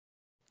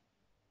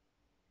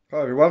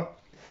Hi everyone,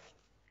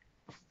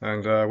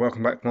 and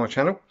welcome back to my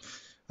channel.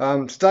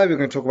 Today we're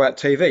going to talk about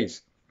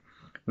TVs.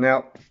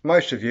 Now,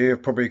 most of you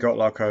have probably got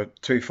like a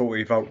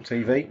 240 volt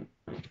TV.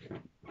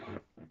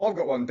 I've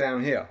got one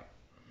down here.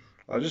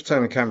 I'll just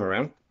turn the camera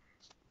around,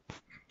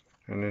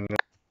 and then,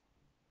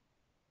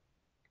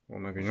 or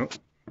maybe not.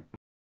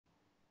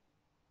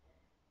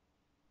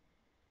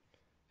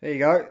 There you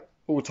go,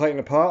 all taken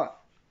apart.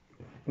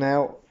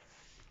 Now,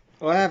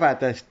 I have had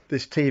this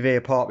TV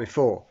apart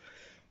before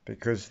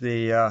because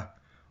the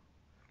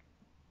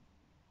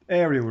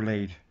aerial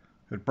lead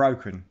had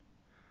broken,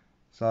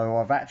 so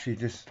I've actually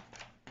just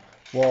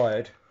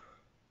wired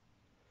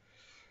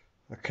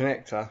a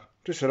connector,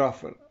 just an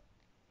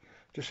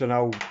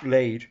old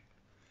lead,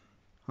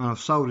 and I've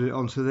soldered it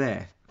onto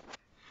there.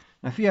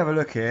 Now if you have a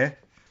look here,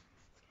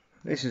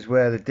 this is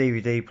where the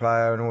DVD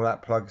player and all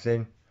that plugs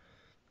in.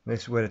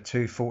 This is where the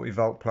 240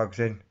 volt plugs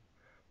in.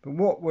 But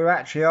what we're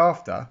actually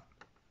after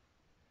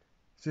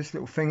is this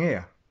little thing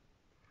here.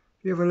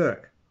 If you have a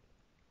look,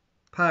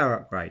 power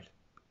upgrade,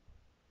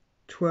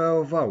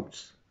 12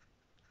 volts.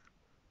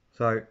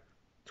 So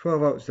 12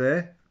 volts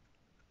there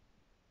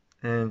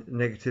and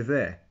negative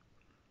there.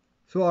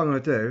 So what I'm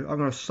going to do, I'm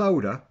going to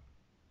solder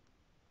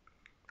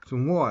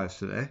some wires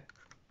to there,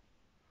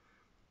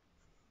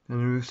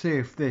 and we'll see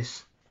if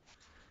this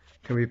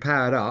can be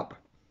powered up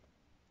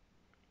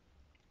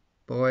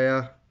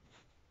by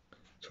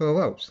 12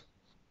 volts.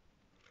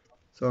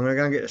 So I'm going to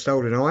go and get the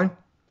soldering iron,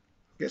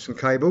 get some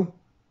cable,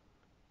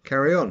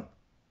 carry on.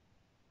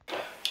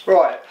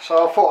 Right,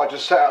 so I thought I'd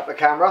just set up the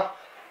camera.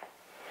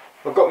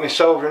 I've got my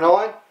soldering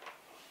iron,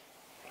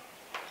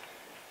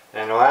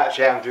 and I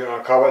actually haven't done it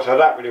on carpet, so I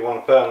don't really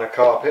want to burn the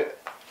carpet,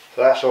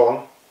 so that's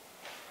on.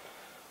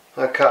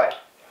 Okay,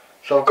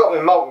 so I've got my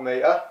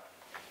multimeter,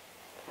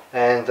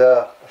 and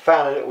I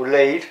found a little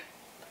lead.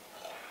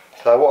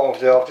 So what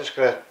I'm going to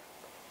do,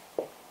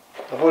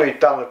 I've already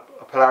done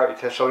a polarity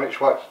test on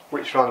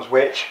which one's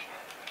which.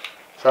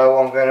 So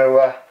I'm going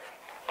to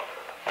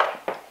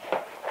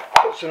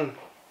put some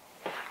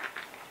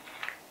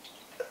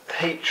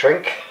heat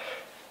shrink.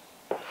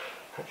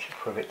 Actually,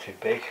 put a bit too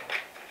big.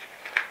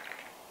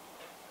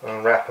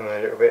 And wrap them a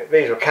little bit.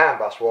 These are CAN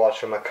bus wires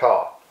from a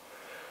car.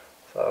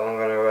 So I'm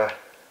going to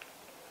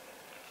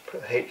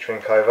put the heat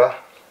shrink over,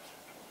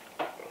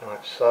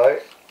 like so.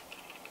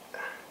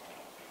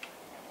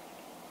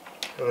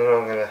 And then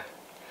I'm going to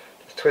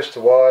just twist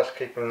the wires,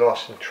 keep them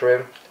nice and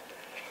trim.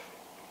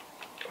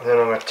 And then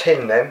I'm going to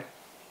tin them.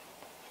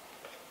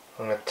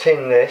 I'm going to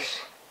tin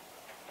this.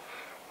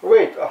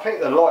 Wait, I think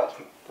the light's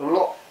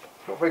not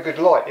very good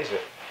light, is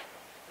it?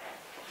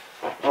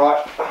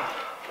 Right,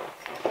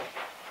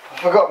 I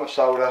forgot my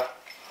solder.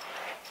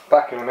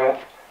 Back in a minute.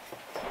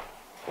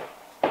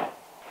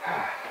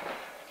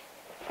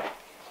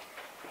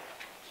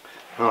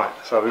 Right,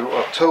 so we've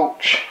got a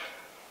torch.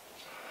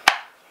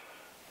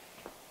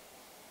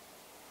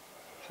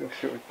 So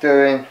see what we're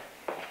doing.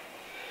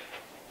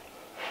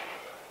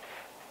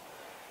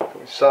 Got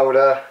my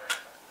solder.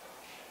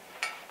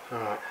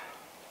 Alright.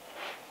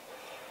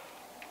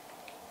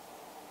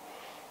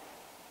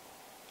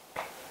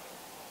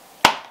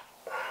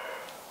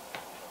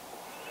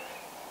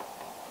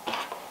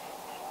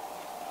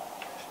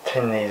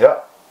 Tin these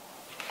up.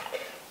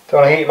 Don't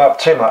want to heat them up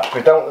too much.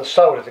 We don't want the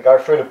solder to go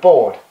through the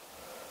board,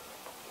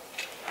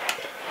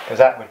 because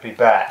that would be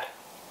bad.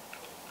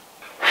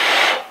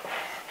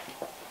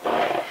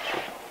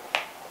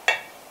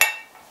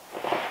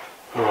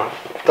 Alright,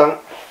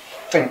 don't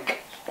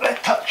think they're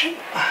touching.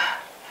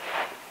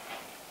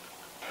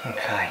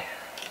 Okay.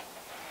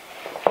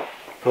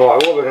 Right,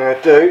 what we're going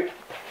to do,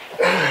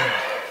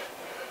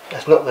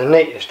 that's not the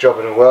neatest job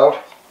in the world.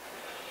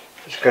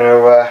 Just going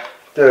to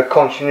do a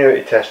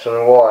continuity test on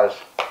the wires.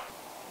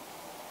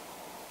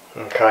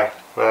 Okay,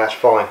 well that's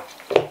fine.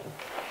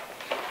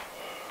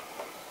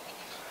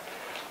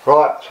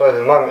 Right, so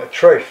the moment of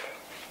truth.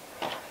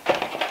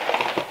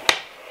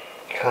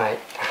 Okay,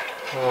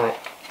 right.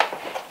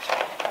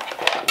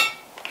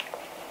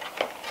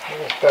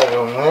 Let's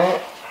go on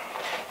there.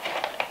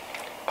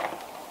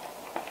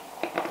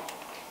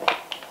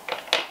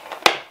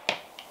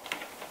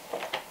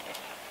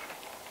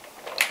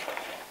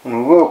 And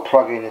we will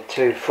plug in the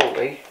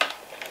 240.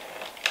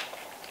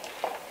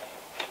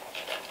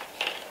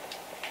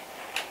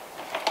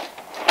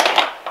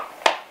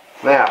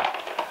 Now,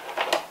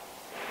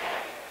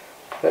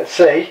 let's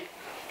see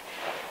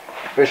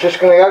if it's just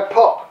going to go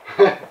pop.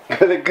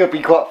 Because it could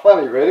be quite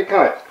funny, really,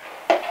 can't it?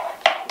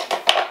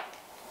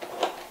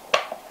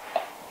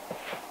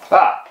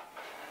 Ah,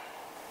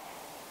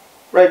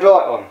 red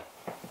light on.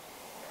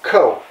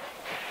 Cool.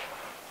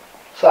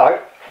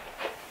 So,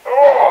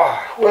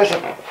 oh, where's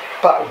the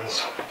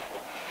buttons?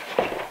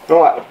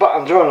 Right, the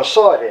buttons are on the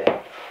side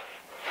here.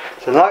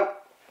 So no,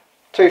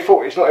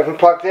 240 is not even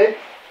plugged in.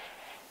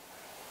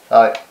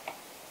 So,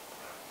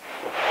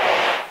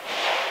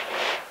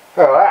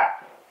 alright.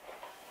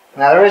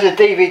 Now there is a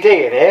DVD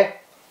in here,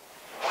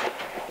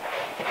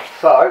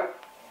 so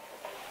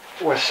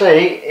we'll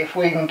see if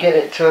we can get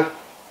it to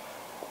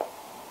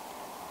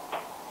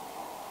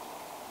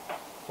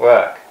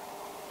work.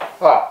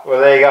 Ah, well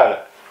there you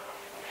go.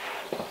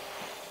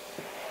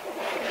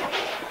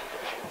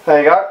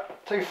 There you go,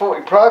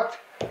 240 plugged.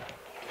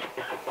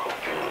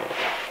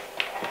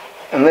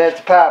 And there's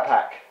the power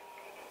pack.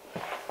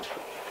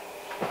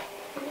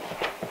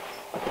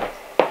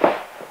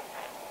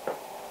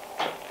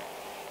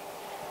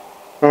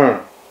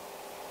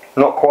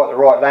 Not quite the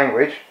right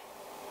language.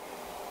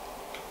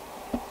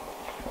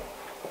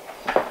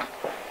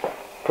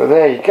 But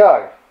there you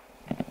go.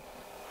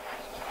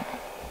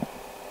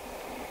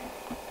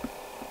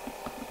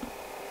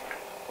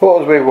 What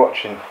was we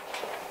watching?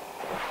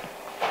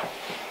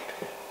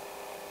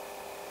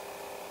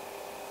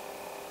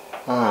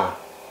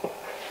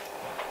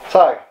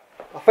 So,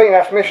 I think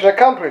that's mission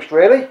accomplished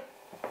really.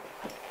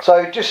 So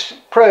it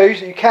just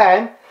proves that you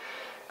can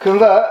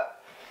convert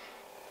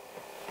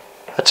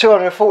a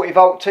 240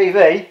 volt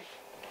TV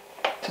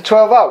to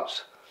 12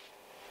 volts.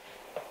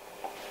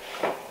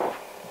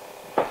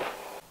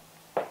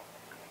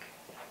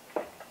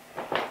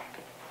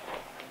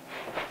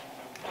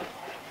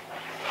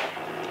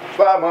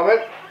 So at the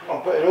moment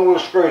I'm putting all the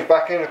screws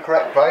back in the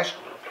correct place,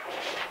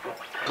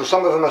 because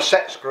some of them are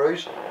set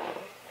screws,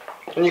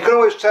 and you can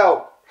always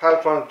tell how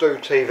to undo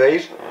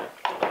TVs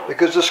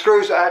because the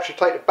screws that actually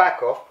take the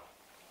back off,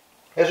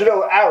 there's a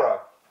little arrow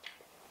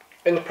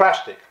in the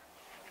plastic.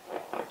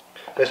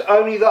 There's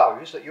only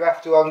those that you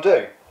have to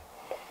undo.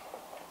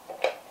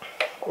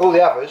 All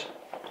the others,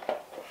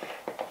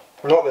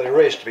 not that there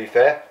is to be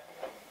fair,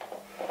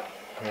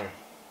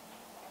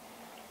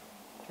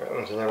 that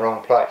one's in the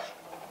wrong place.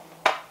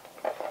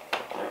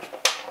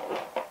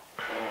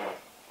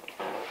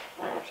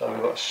 So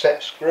we've got a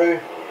set screw.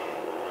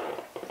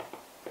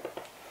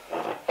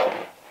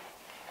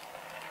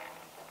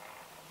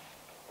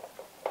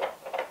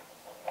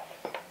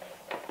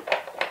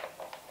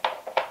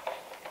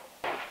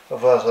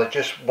 Otherwise they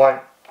just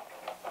won't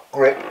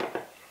grip,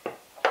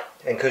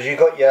 and because you've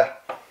got your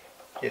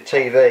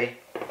TV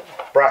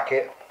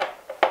bracket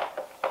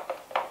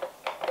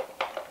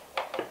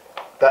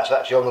that's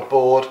actually on the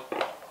board,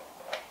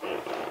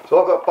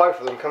 so I've got both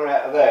of them coming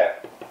out of there.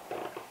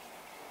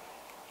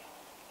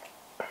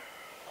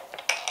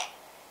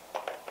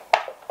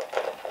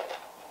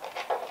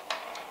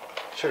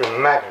 Should have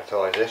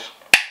magnetised this.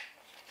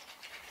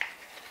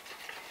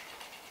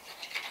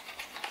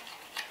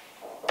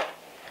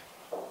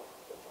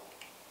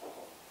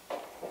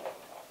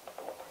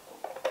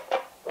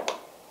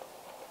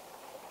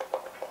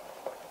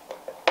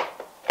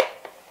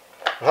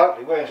 And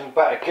hopefully when it's all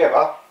back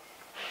together,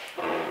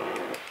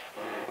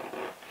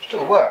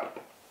 still work.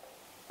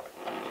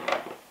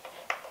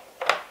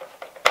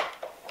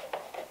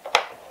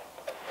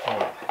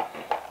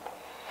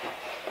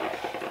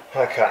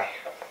 Okay.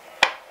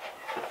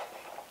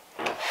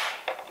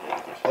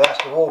 So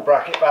that's the wall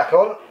bracket back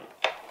on.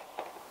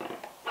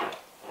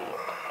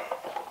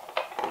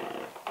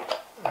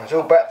 And it's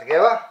all back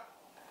together.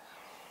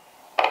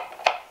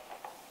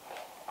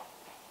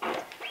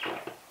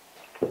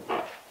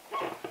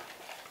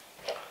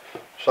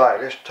 So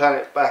let's turn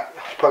it back,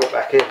 let's plug it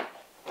back in.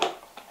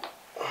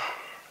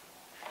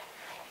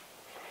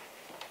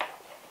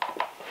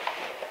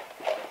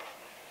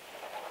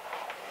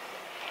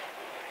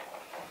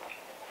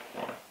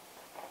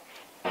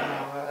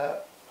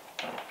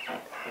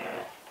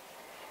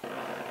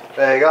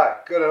 There you go,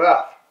 good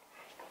enough.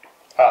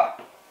 Ah,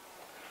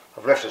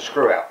 I've left the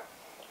screw out.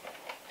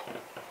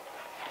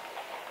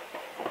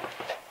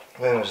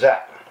 When was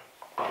that?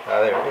 Oh,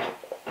 there it is.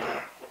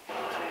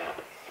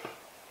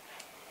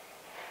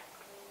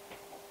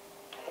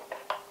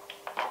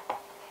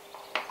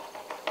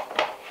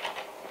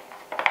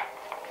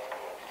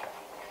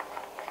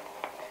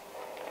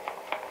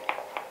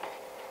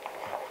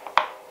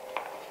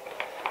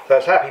 So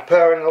it's happy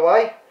purring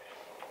away,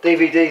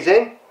 DVD's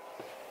in.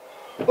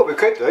 What we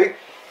could do,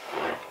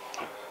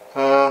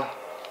 I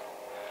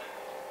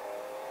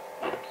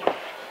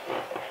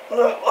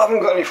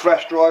haven't got any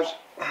flash drives,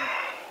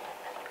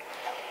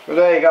 but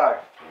there you go,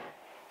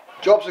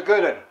 job's a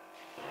good one.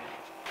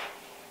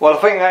 Well,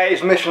 I think that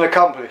is mission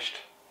accomplished,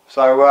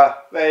 so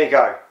there you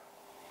go,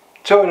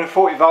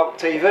 240 volt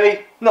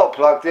TV, not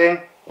plugged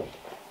in,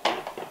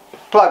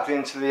 plugged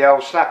into the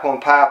old snap-on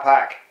power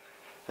pack,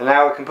 and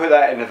now we can put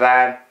that in the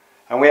van,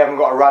 and we haven't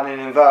got a running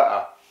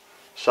inverter,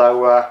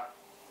 so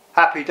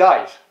happy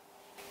days.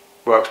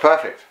 Works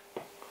perfect.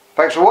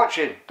 Thanks for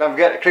watching. Don't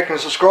forget to click and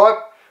subscribe,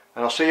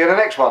 and I'll see you in the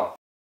next one.